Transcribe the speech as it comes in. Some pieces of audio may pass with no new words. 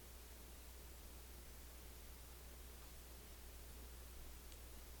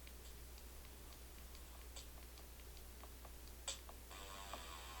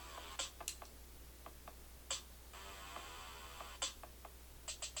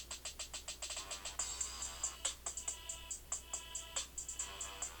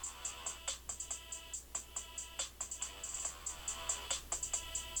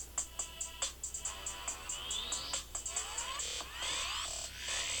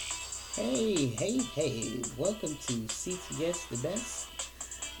Hey, welcome to CTS The Best.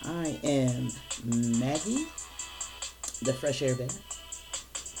 I am Maggie, the Fresh Air Bear,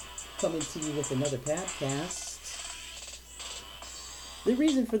 coming to you with another podcast. The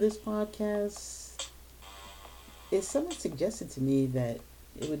reason for this podcast is someone suggested to me that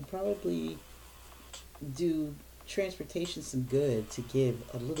it would probably do transportation some good to give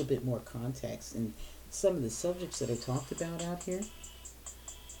a little bit more context in some of the subjects that are talked about out here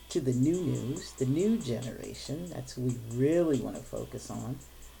to the new news, the new generation. That's who we really want to focus on.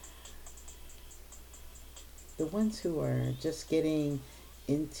 The ones who are just getting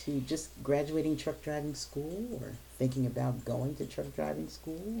into just graduating truck driving school or thinking about going to truck driving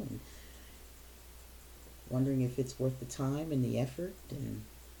school and wondering if it's worth the time and the effort and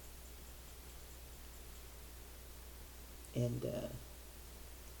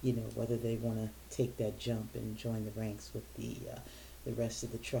whether they want to take that jump and join the ranks with the rest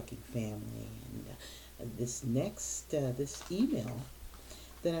of the trucking family. And this email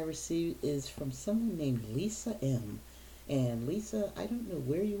that I received is from someone named Lisa M. And Lisa, I don't know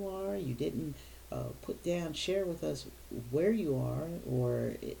where you are. You didn't share with us where you are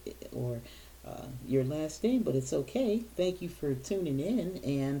or your last name, but it's okay. Thank you for tuning in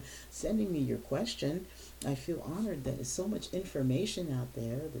and sending me your question. I feel honored that there's so much information out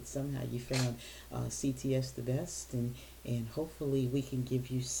there that somehow you found CTS the best, and hopefully we can give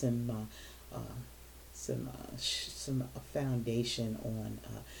you some foundation on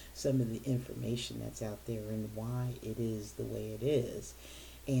some of the information that's out there and why it is the way it is.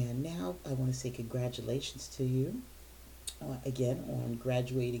 And now I want to say congratulations to you again on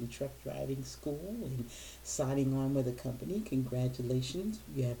graduating truck driving school and signing on with a company. Congratulations!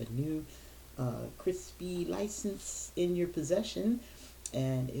 You have a new crispy license in your possession,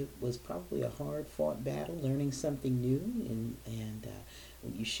 and it was probably a hard fought battle learning something new. And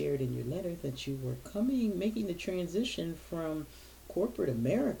when you shared in your letter that you were making the transition from corporate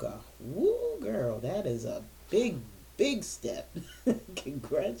America, woo, girl, that is a big step.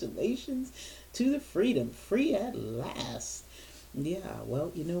 Congratulations to the freedom, free at last. Yeah,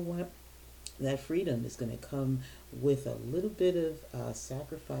 well, you know what? That freedom is going to come with a little bit of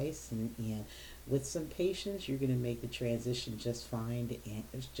sacrifice and with some patience. You're going to make the transition just fine. And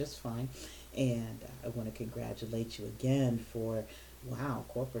it's just fine. And I want to congratulate you again for wow,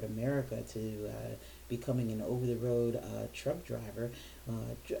 corporate America to becoming an over-the-road truck driver,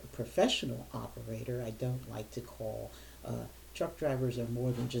 professional operator. I don't like to call truck drivers are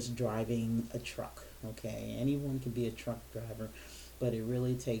more than just driving a truck. Okay, anyone can be a truck driver, but it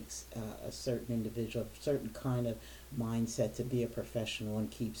really takes a certain individual, a certain kind of mindset to be a professional and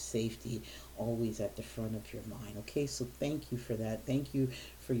keep safety always at the front of your mind. Okay, so thank you for that. Thank you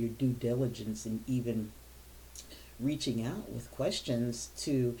for your due diligence and even reaching out with questions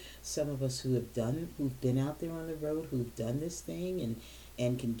to some of us who've been out there on the road, who've done this thing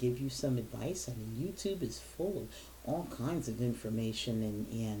and can give you some advice. I mean, YouTube is full of all kinds of information,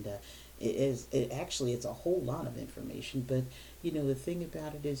 and it's a whole lot of information. But the thing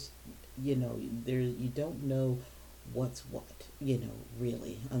about it is, you don't know what's what,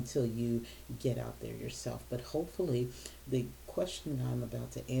 really, until you get out there yourself. But hopefully, the question that I'm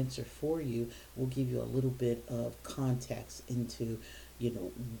about to answer for you will give you a little bit of context into,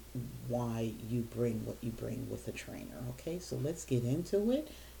 why you bring what you bring with a trainer. Okay, so let's get into it.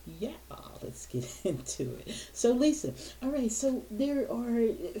 Yeah, let's get into it. So, Lisa, all right, so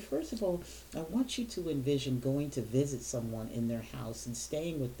first of all, I want you to envision going to visit someone in their house and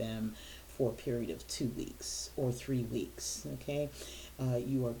staying with them for a period of 2 weeks or 3 weeks. Okay,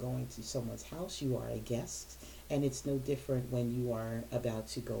 you are going to someone's house, you are a guest, and it's no different when you are about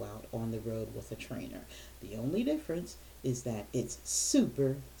to go out on the road with a trainer. The only difference is that it's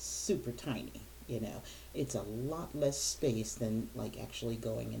super tiny. It's a lot less space than like actually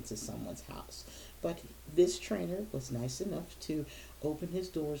going into someone's house. But this trainer was nice enough to open his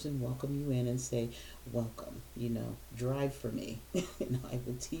doors and welcome you in and say, welcome, drive for me, and I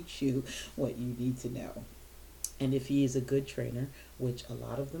will teach you what you need to know. And if he is a good trainer, which a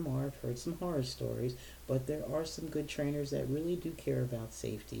lot of them are, I've heard some horror stories, but there are some good trainers that really do care about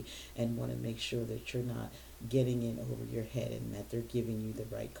safety and want to make sure that you're not getting in over your head and that they're giving you the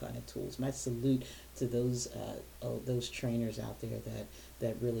right kind of tools. My salute to those trainers out there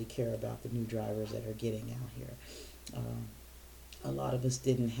that really care about the new drivers that are getting out here. Um, a lot of us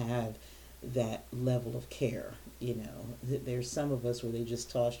didn't have that level of care. There's some of us where they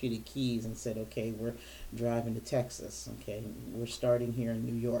just tossed you the keys and said, okay, we're driving to Texas. Okay, we're starting here in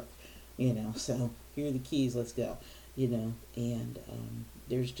New York. So here are the keys, let's go. And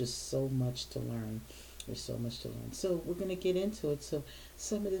there's just so much to learn There's so much to learn. So we're going to get into it. So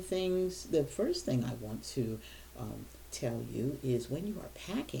some of the things, the first thing I want to tell you is when you are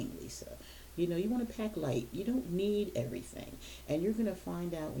packing, Lisa, you want to pack light. You don't need everything. And you're going to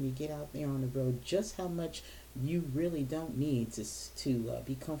find out when you get out there on the road just how much you really don't need to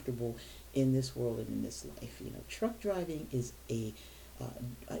be comfortable in this world and in this life. Truck driving is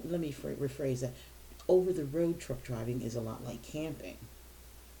let me rephrase that. Over the road truck driving is a lot like camping.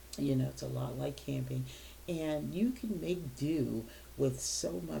 It's a lot like camping, and you can make do with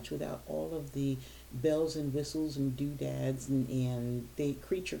so much without all of the bells and whistles and doodads and the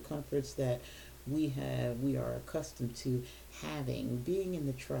creature comforts that we are accustomed to having. Being in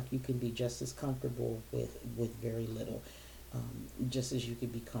the truck, you can be just as comfortable with very little, just as you can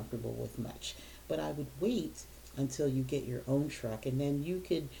be comfortable with much. But I would wait until you get your own truck, and then you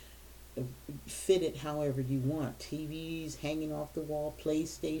could fit it however you want. TVs hanging off the wall,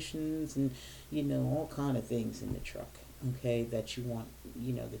 PlayStations, and all kind of things in the truck. Okay, that you want,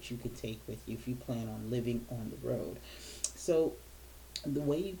 that you could take with you if you plan on living on the road. So the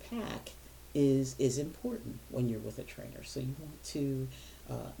way you pack is important when you're with a trainer. So you want to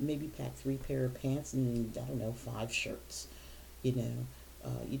maybe pack 3 pair of pants and I don't know 5 shirts. You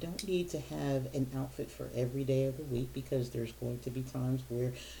don't need to have an outfit for every day of the week because there's going to be times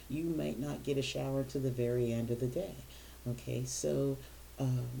where you might not get a shower to the very end of the day. Okay, so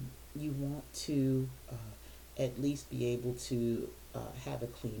you want to at least be able to have a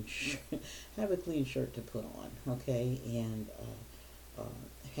clean have a clean shirt to put on. Okay, and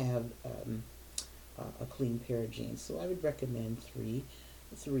have a clean pair of jeans. So I would recommend 3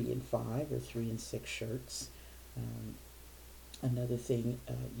 and 5 or 3 and 6 shirts. Another thing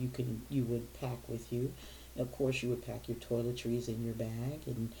you would pack with you. Of course, you would pack your toiletries in your bag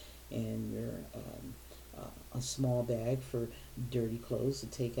and your a small bag for dirty clothes to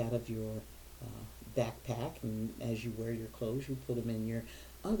take out of your backpack. And as you wear your clothes, you put them in your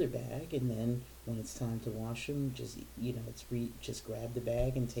other bag. And then when it's time to wash them, just grab the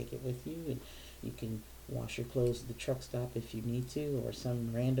bag and take it with you. And you can wash your clothes at the truck stop if you need to, or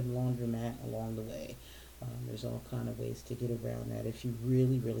some random laundromat along the way. There's all kind of ways to get around that if you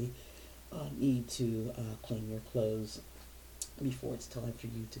really, really need to clean your clothes before it's time for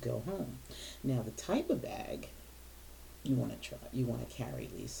you to go home. Now, the type of bag you want to carry,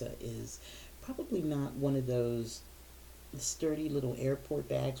 Lisa, is probably not one of those sturdy little airport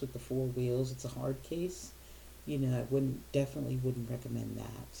bags with the 4 wheels. It's a hard case. I definitely wouldn't recommend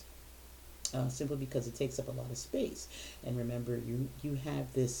that. Simply because it takes up a lot of space. And remember, you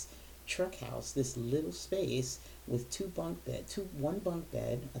have this truck house, this little space with one bunk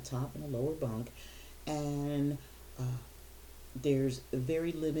bed, a top and a lower bunk, and there's a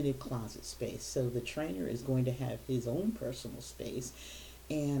very limited closet space. So the trainer is going to have his own personal space,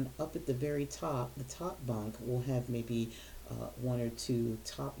 and up at the very top, the top bunk will have maybe 1 or 2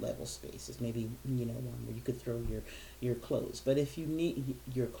 top level spaces, maybe one where you could throw your clothes. But if you need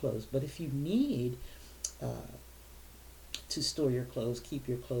to store your clothes, keep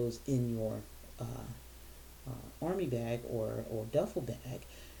your clothes in your army bag or duffel bag,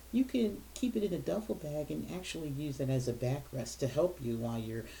 you can keep it in a duffel bag and actually use it as a backrest to help you while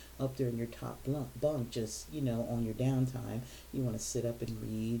you're up there in your top bunk. Just on your downtime, you want to sit up and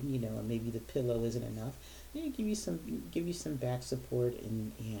read, and maybe the pillow isn't enough. Give you some back support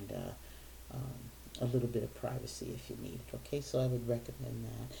and a little bit of privacy if you need it. Okay, so I would recommend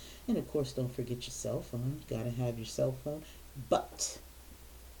that. And of course, don't forget your cell phone. You got to have your cell phone. But,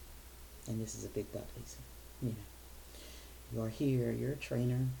 and this is a big but, Lisa, you are here, you're a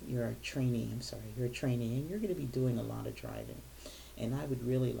trainer, you're a trainee, and you're going to be doing a lot of driving. And I would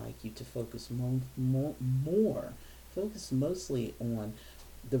really like you to focus focus mostly on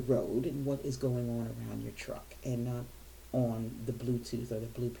the road and what is going on around your truck, and not on the Bluetooth or the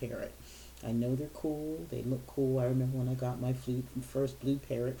Blue Parrot. I know they're cool. They look cool. I remember when I got my first Blue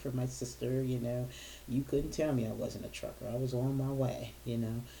Parrot for my sister, you couldn't tell me I wasn't a trucker. I was on my way,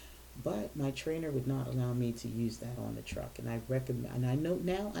 But my trainer would not allow me to use that on the truck. And I know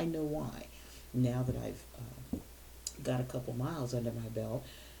why. Now that I've got a couple miles under my belt,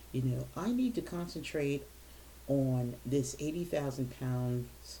 I need to concentrate on this 80,000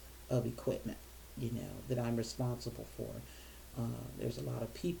 pounds of equipment, that I'm responsible for. There's a lot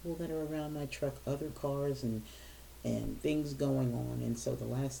of people that are around my truck, other cars and things going on. And so the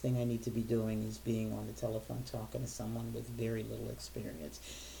last thing I need to be doing is being on the telephone talking to someone with very little experience.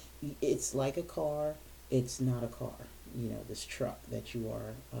 It's like a car. It's not a car, this truck that you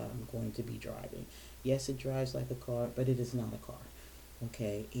are going to be driving. Yes, it drives like a car, but it is not a car.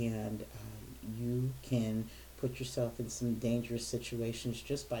 Okay, and you can put yourself in some dangerous situations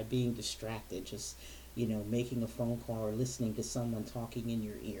just by being distracted, just making a phone call or listening to someone talking in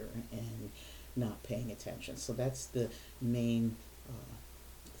your ear and not paying attention. So that's the main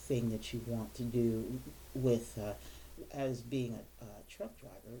thing that you want to do with as being a truck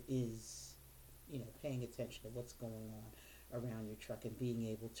driver is paying attention to what's going on around your truck and being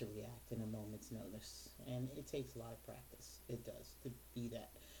able to react in a moment's notice. And it takes a lot of practice. It does to be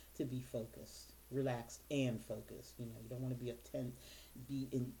that, to be focused, relaxed, and focused. You don't want to be uptight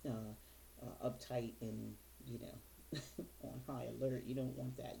and on high alert. You don't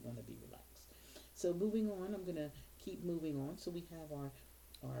want that. You want to be relaxed. So moving on, I'm gonna keep moving on. So we have our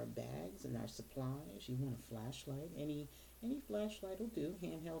bags and our supplies. You want a flashlight. Any flashlight will do.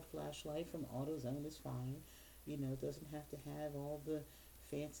 Handheld flashlight from AutoZone is fine. It doesn't have to have all the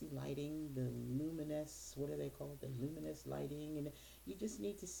fancy lighting, the luminous, what do they call it? The luminous lighting, and you just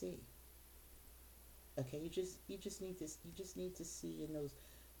need to see. Okay, you just need to see in those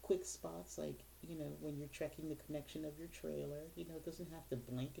quick spots, like when you're checking the connection of your trailer. It doesn't have to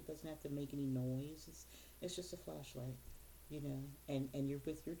blink, it doesn't have to make any noise. It's just a flashlight. And you're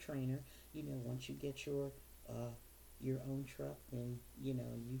with your trainer. Once you get your own truck, then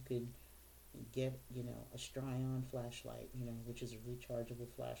you could get a Stryon flashlight, which is a rechargeable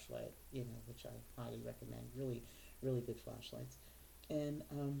flashlight, which I highly recommend. Really, really good flashlights. And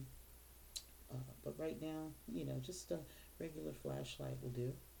but right now, just a regular flashlight will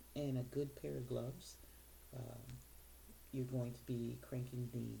do, and a good pair of gloves. Um, you're going to be cranking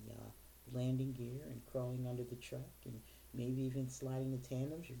the landing gear and crawling under the truck, and maybe even sliding the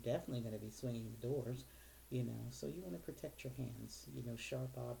tandems. You're definitely going to be swinging the doors. So you want to protect your hands.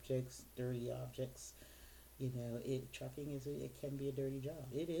 Sharp objects, dirty objects. Trucking it can be a dirty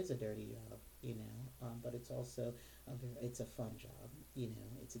job. It is a dirty job. But it's also it's a fun job.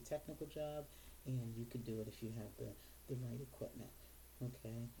 It's a technical job, and you can do it if you have the right equipment.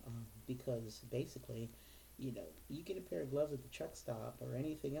 Okay, because basically, you get a pair of gloves at the truck stop or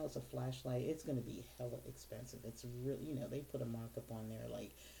anything else, a flashlight, it's going to be hella expensive. It's really, they put a markup on there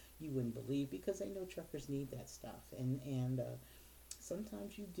like you wouldn't believe, because they know truckers need that stuff, and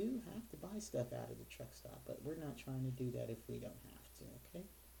sometimes you do have to buy stuff out of the truck stop, but we're not trying to do that if we don't have to. Okay,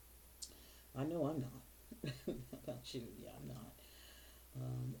 I know I'm not. How about you? Yeah, I'm not.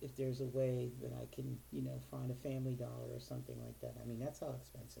 If there's a way that I can, find a Family Dollar or something like that. I mean, that's how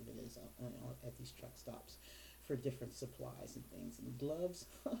expensive it is at these truck stops for different supplies and things. And gloves,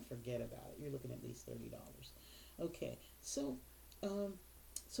 forget about it. You're looking at least $30. Okay, um,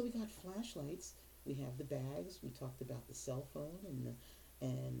 so we got flashlights. We have the bags. We talked about the cell phone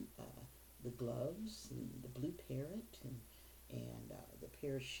and the gloves and the blue parrot and the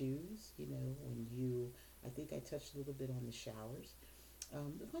pair of shoes. I think I touched a little bit on the showers.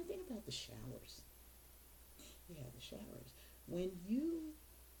 The one thing about the showers, yeah, the showers. When you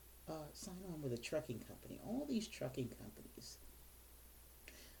sign on with a trucking company, all these trucking companies,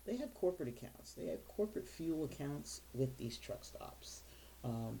 they have corporate accounts. They have corporate fuel accounts with these truck stops.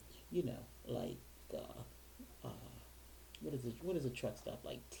 Like uh, what is a truck stop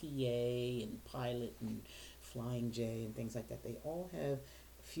like? TA and Pilot and Flying J and things like that. They all have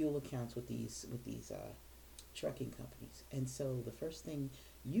fuel accounts with these trucking companies. And so the first thing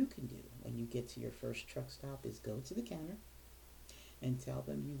you can do when you get to your first truck stop is go to the counter and tell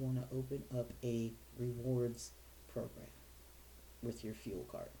them you want to open up a rewards program with your fuel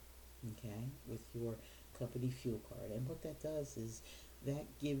card. Okay, with your company fuel card. And what that does is that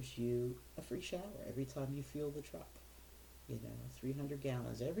gives you a free shower every time you fuel the truck. 300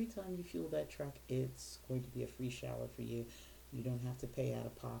 gallons. Every time you fuel that truck, it's going to be a free shower for you. You don't have to pay out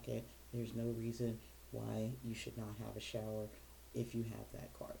of pocket. There's no reason why you should not have a shower if you have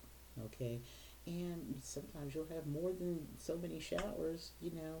that card. Okay? And sometimes you'll have more than so many showers,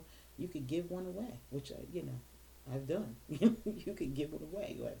 you could give one away, which, I've done. You could give one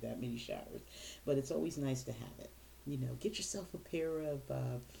away. You have that many showers. But it's always nice to have it. Get yourself a pair of,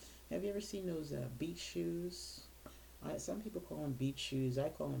 have you ever seen those beach shoes? Some people call them beach shoes. I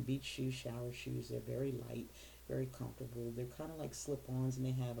call them beach shoes, shower shoes. They're very light, very comfortable. They're kind of like slip-ons, and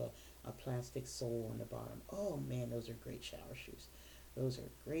they have a plastic sole on the bottom. Oh man, those are great shower shoes. Those are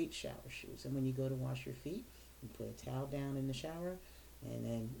great shower shoes. And when you go to wash your feet, you put a towel down in the shower, and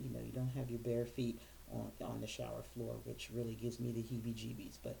then you don't have your bare feet on the shower floor, which really gives me the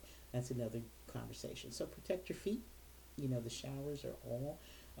heebie-jeebies. But that's another conversation. So protect your feet. The showers are all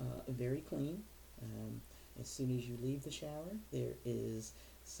very clean. Um, as soon as you leave the shower, there is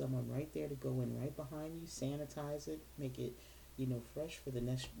someone right there to go in right behind you, sanitize it, make it, fresh for the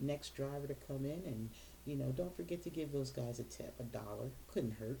next driver to come in. And, don't forget to give those guys a tip, $1.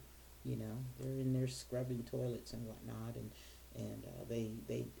 Couldn't hurt. They're in there scrubbing toilets and whatnot. And, and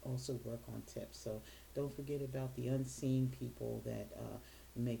they also work on tips. So don't forget about the unseen people that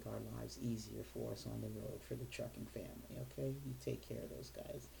make our lives easier for us on the road for the trucking family. Okay, you take care of those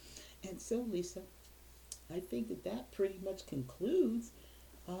guys. And so, Lisa, I think that that pretty much concludes,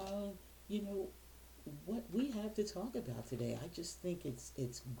 uh, you know, what we have to talk about today. I just think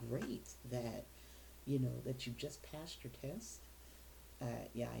it's great that that you just passed your test.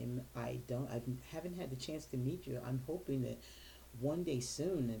 Yeah, I haven't had the chance to meet you. I'm hoping that one day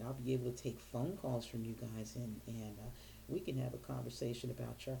soon that I'll be able to take phone calls from you guys, and we can have a conversation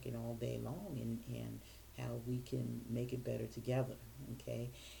about trucking all day long, and how we can make it better together.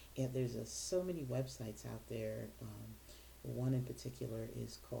 Okay, and there's so many websites out there. One in particular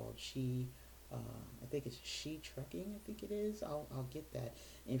is called Uh, I think it's She Trucking. I think it is. I'll get that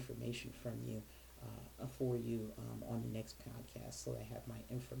information from you for you on the next podcast, so I have my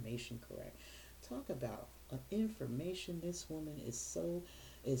information correct. Talk about information. This woman is so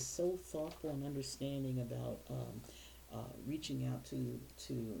thoughtful and understanding about reaching out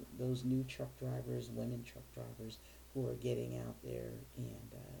to those new truck drivers, women truck drivers who are getting out there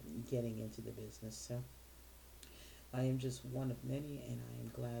and getting into the business. So I am just one of many, and I am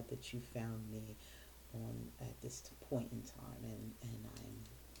glad that you found me on at this point in time, and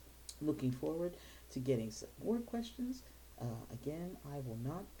I'm looking forward to getting some more questions. Again, I will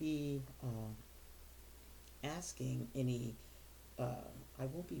not be asking any. Uh, I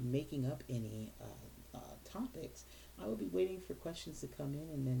won't be making up any topics. I will be waiting for questions to come in,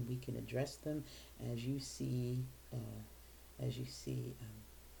 and then we can address them as you see. As you see.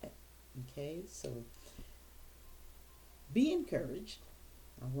 Okay, so be encouraged.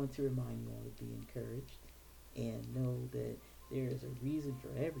 I want to remind you all to be encouraged and know that there is a reason for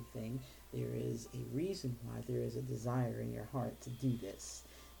everything. There is a reason why there is a desire in your heart to do this.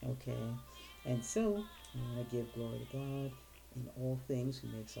 Okay? And so, I want to give glory to God in all things, who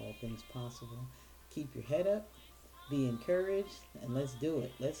makes all things possible. Keep your head up, be encouraged, and let's do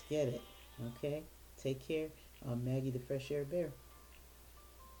it. Let's get it. Okay? Take care. I'm Maggie the Fresh Air Bear.